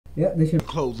Yeah, they should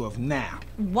clothes off now.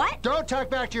 What? Don't talk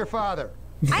back to your father.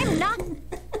 I'm not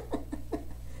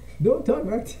Don't talk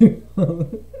back to your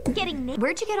father. getting naked.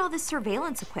 Where'd you get all this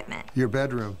surveillance equipment? Your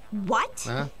bedroom. What?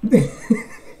 Huh?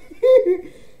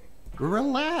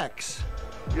 Relax.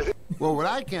 Well, what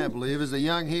I can't believe is the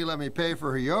young he let me pay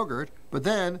for her yogurt, but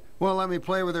then won't let me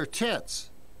play with her tits.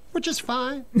 Which is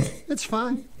fine. It's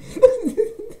fine.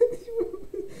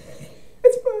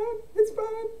 It's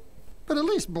fine. But at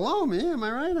least blow me, am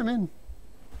I right? I mean...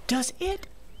 Does it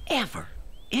ever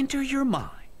enter your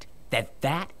mind that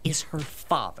that is her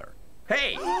father?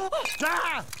 Hey!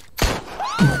 Ah!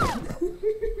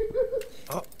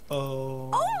 Uh-oh.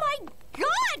 Oh my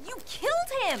God! You killed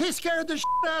him! He scared the shit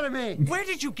out of me. Where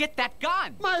did you get that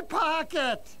gun? My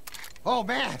pocket. Oh,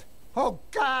 man. Oh,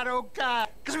 God. Oh, God.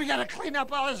 Because we got to clean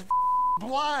up all this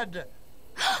blood.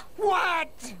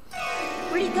 What?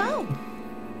 Where'd he go?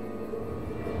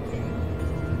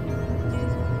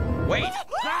 Wait!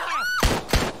 Ah!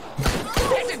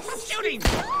 Pigeon, shooting!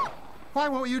 Why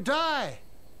won't you die?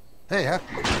 Hey,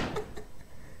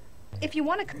 If you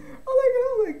want to...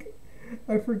 Oh my god,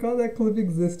 I forgot that clip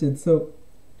existed. So,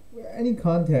 any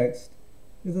context,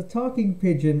 there's a talking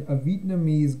pigeon, a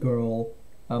Vietnamese girl,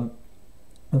 a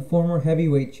former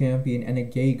heavyweight champion, and a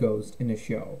gay ghost in a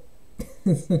show.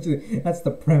 Essentially, that's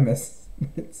the premise.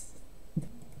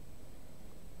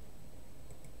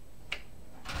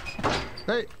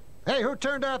 Hey, who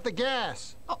turned off the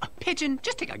gas? Oh, Pigeon,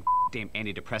 just take a damn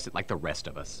antidepressant like the rest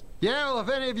of us. Yeah, well, if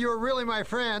any of you were really my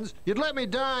friends, you'd let me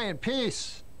die in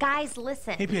peace. Guys,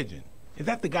 listen. Hey, Pigeon, is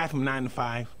that the guy from 9 to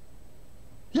 5?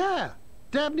 Yeah,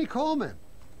 Dabney Coleman.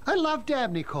 I love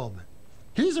Dabney Coleman.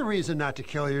 He's a reason not to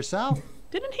kill yourself.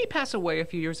 Didn't he pass away a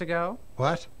few years ago?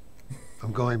 What?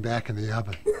 I'm going back in the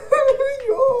oven.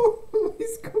 Oh,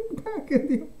 he's going back in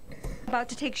the... About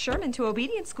to take Sherman to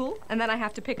obedience school, and then I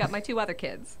have to pick up my 2 other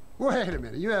kids. Wait a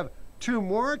minute, you have 2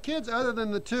 more kids other than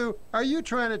the 2? Are you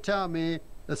trying to tell me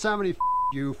that somebody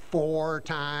you 4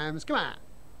 times? Come on.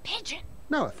 Pigeon.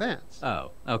 No offense.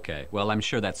 Oh, okay. Well, I'm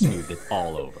sure that smoothed it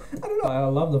all over. I don't know. I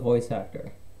love the voice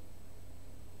actor.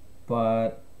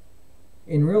 But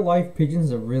in real life,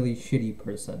 Pigeon's a really shitty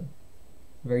person.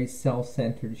 Very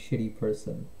self-centered, shitty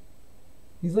person.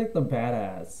 He's like the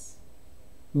badass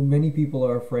who many people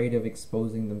are afraid of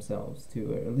exposing themselves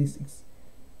to, or at least,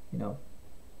 you know,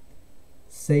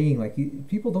 saying, like,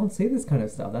 people don't say this kind of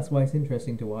stuff. That's why it's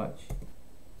interesting to watch.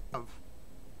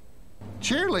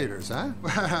 Cheerleaders, huh?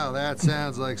 Well, that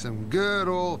sounds like some good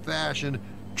old-fashioned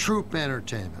troop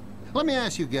entertainment. Let me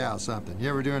ask you gals something. You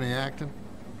ever do any acting?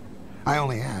 I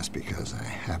only ask because I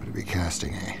happen to be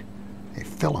casting a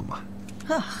film.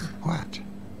 What?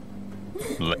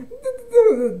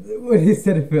 When he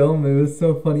said film, it was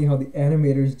so funny how the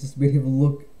animators just made him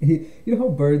look. You know how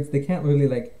birds, they can't really,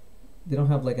 like, they don't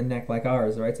have like a neck like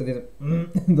ours, right? So they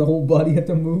the whole body had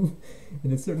to move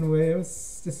in a certain way. It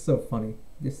was just so funny,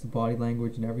 just the body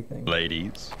language and everything.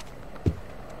 Ladies.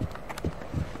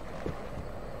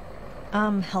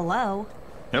 Hello.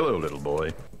 Hello, little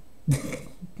boy.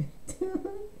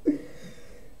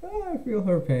 I feel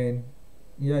her pain.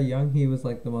 Yeah, Young Hee was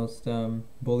like the most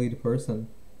bullied person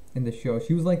in the show.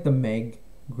 She was like the Meg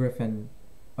Griffin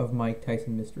of Mike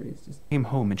Tyson Mysteries. Just came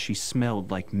home and she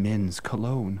smelled like men's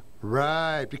cologne.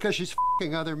 Right, because she's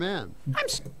f***ing other men.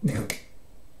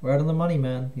 right on the money,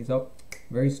 man. He's up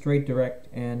very straight, direct,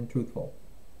 and truthful.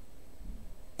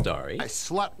 Sorry. I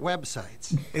slut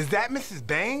websites. Is that Mrs.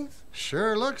 Baines?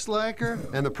 Sure looks like her.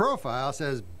 And the profile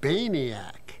says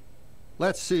Baniac.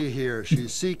 Let's see here.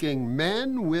 She's seeking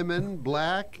men, women,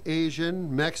 black,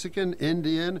 Asian, Mexican,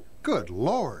 Indian. Good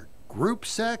Lord. Group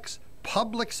sex,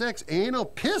 public sex, anal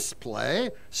piss play.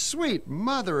 Sweet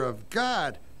mother of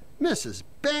God. Mrs.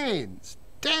 Baines.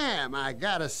 Damn, I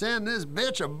gotta send this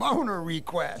bitch a boner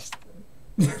request.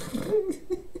 That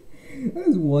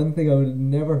is one thing I would have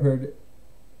never heard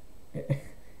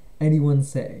anyone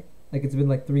say. Like, it's been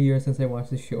like 3 years since I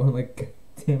watched this show. I'm like, God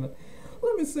damn it.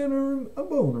 Let me send her a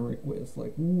boner request.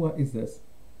 Like, what is this?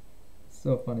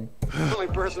 So funny. The only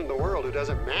person in the world who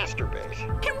doesn't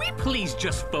masturbate. Can we please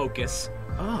just focus?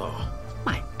 Oh,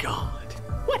 my God.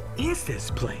 What is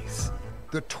this place?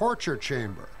 The Torture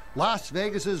Chamber. Las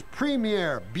Vegas's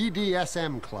premier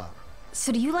BDSM club.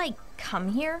 So do you, like, come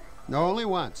here? No, only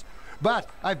once. But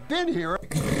I've been here.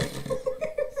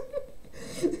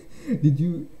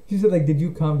 She said, like, did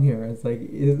you come here? It's like,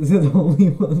 is it the only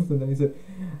once? And then he said,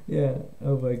 yeah,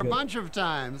 oh my God. A bunch of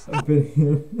times. I've been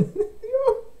here.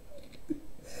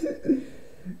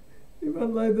 You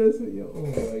man like this? Oh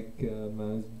my God,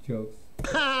 man, it's jokes.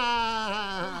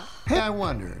 Hey, I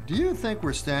wonder, do you think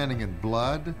we're standing in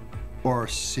blood or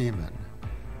semen?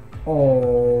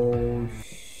 Oh.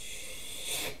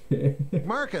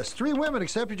 Marcus, 3 women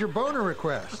accepted your boner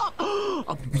request. Oh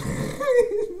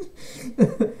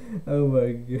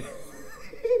my god.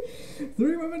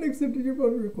 3 women accepted your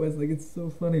vote request. Like, it's so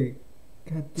funny.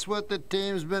 God. That's what the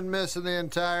team's been missing the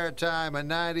entire time, a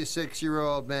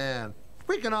 96-year-old man.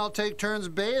 We can all take turns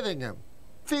bathing him,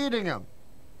 feeding him,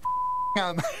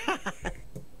 him.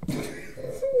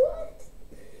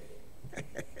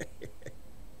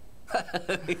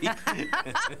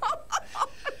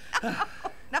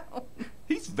 No.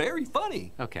 He's very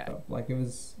funny. Okay. Like, it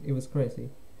was crazy.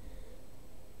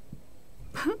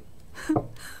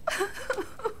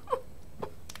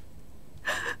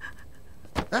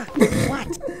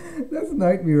 What? That's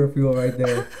nightmare fuel right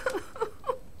there.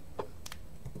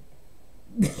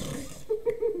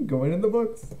 Going in the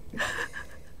books.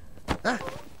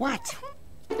 What?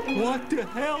 What the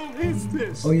hell is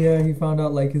this? Oh yeah, he found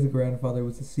out like his grandfather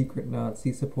was a secret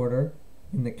Nazi supporter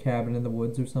in the cabin in the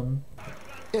woods or something.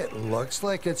 It looks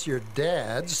like it's your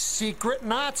dad's secret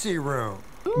Nazi room.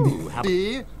 Ooh, how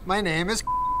See, my name is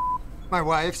my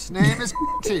wife's name is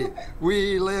T.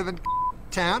 We live in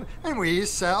town and we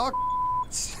sell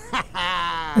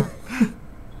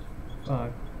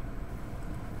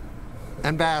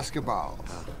and basketball.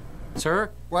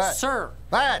 Sir? What? Sir!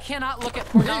 What? Cannot look at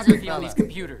pornography Easy, on fella. these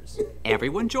computers.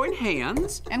 Everyone join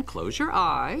hands and close your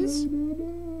eyes.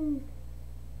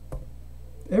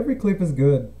 Every clip is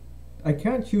good. I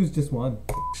can't choose just one.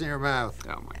 In your mouth.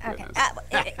 Oh my Okay.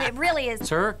 goodness. It really is.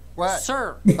 Sir? What?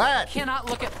 Sir! What? Cannot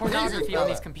look at pornography Easy, on fella.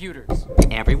 these computers.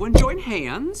 Everyone join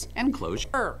hands and close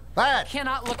your... What?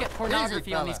 Cannot look at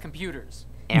pornography Easy, on fella. these computers.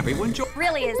 Everyone join...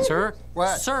 Really is. Sir?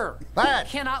 What? Sir! What?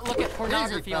 Cannot look at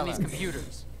pornography on fella. these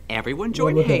computers. Everyone Well,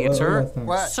 join look at- hands, sir. last time.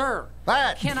 What? Sir!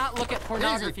 What? Cannot look at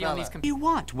pornography on fella. these computers. You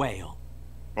want, whale?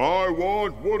 I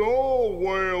want what all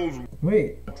whales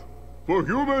Wait. for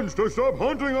humans to stop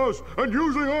hunting us and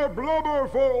using our blubber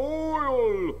for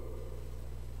oil.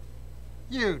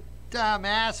 You dumb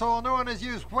asshole. No one has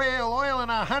used whale oil in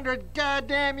 100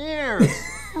 goddamn years.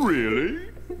 Really?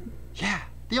 Yeah,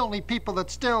 the only people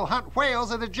that still hunt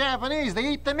whales are the Japanese.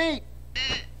 They eat the meat.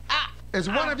 Is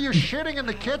one of you shitting in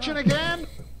the kitchen again?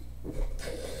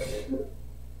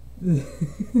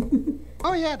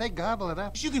 Oh yeah, they gobble it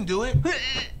up. You can do it.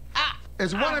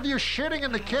 Is one of you shitting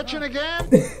in the kitchen again?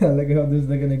 I like how there's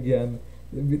like an again.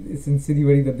 It's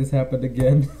insinuating that this happened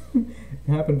again.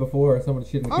 It happened before. Someone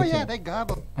shit in the Oh kitchen. yeah, they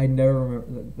gobble I never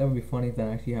remember. That would be funny if that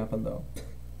actually happened though.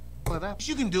 it up.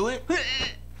 You can do it.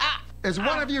 Is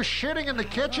one of you shitting in the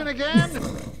kitchen again?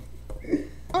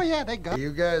 Oh yeah, they gobble.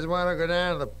 You guys want to go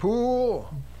down to the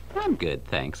pool? I'm good,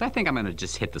 thanks. I think I'm gonna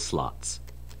just hit the slots.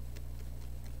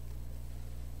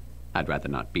 I'd rather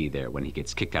not be there when he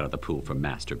gets kicked out of the pool for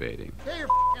masturbating. Get your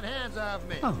f***ing hands off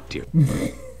me. Oh, dear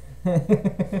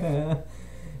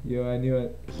Yo, I knew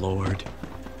it. Lord.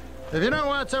 If you don't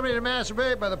want somebody to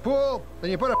masturbate by the pool,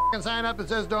 then you put a f***ing sign up that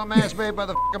says don't masturbate by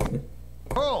the f***ing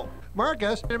pool.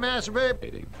 Marcus, you masturbate.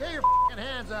 Get your f***ing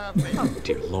hands off me. Oh,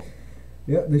 dear Lord.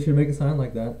 Yeah, they should make a sign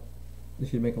like that. They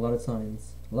should make a lot of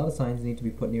signs. A lot of signs need to be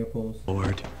put near pools.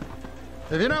 Lord.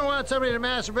 If you don't want somebody to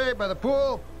masturbate by the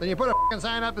pool, then you put a f***ing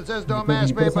sign up that says don't You put a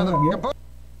masturbate by the sign up, f***ing yeah. pool.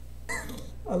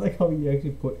 I like how he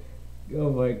actually put. Oh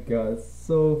my god, it's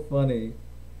so funny.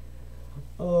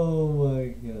 Oh my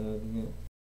god. Yeah.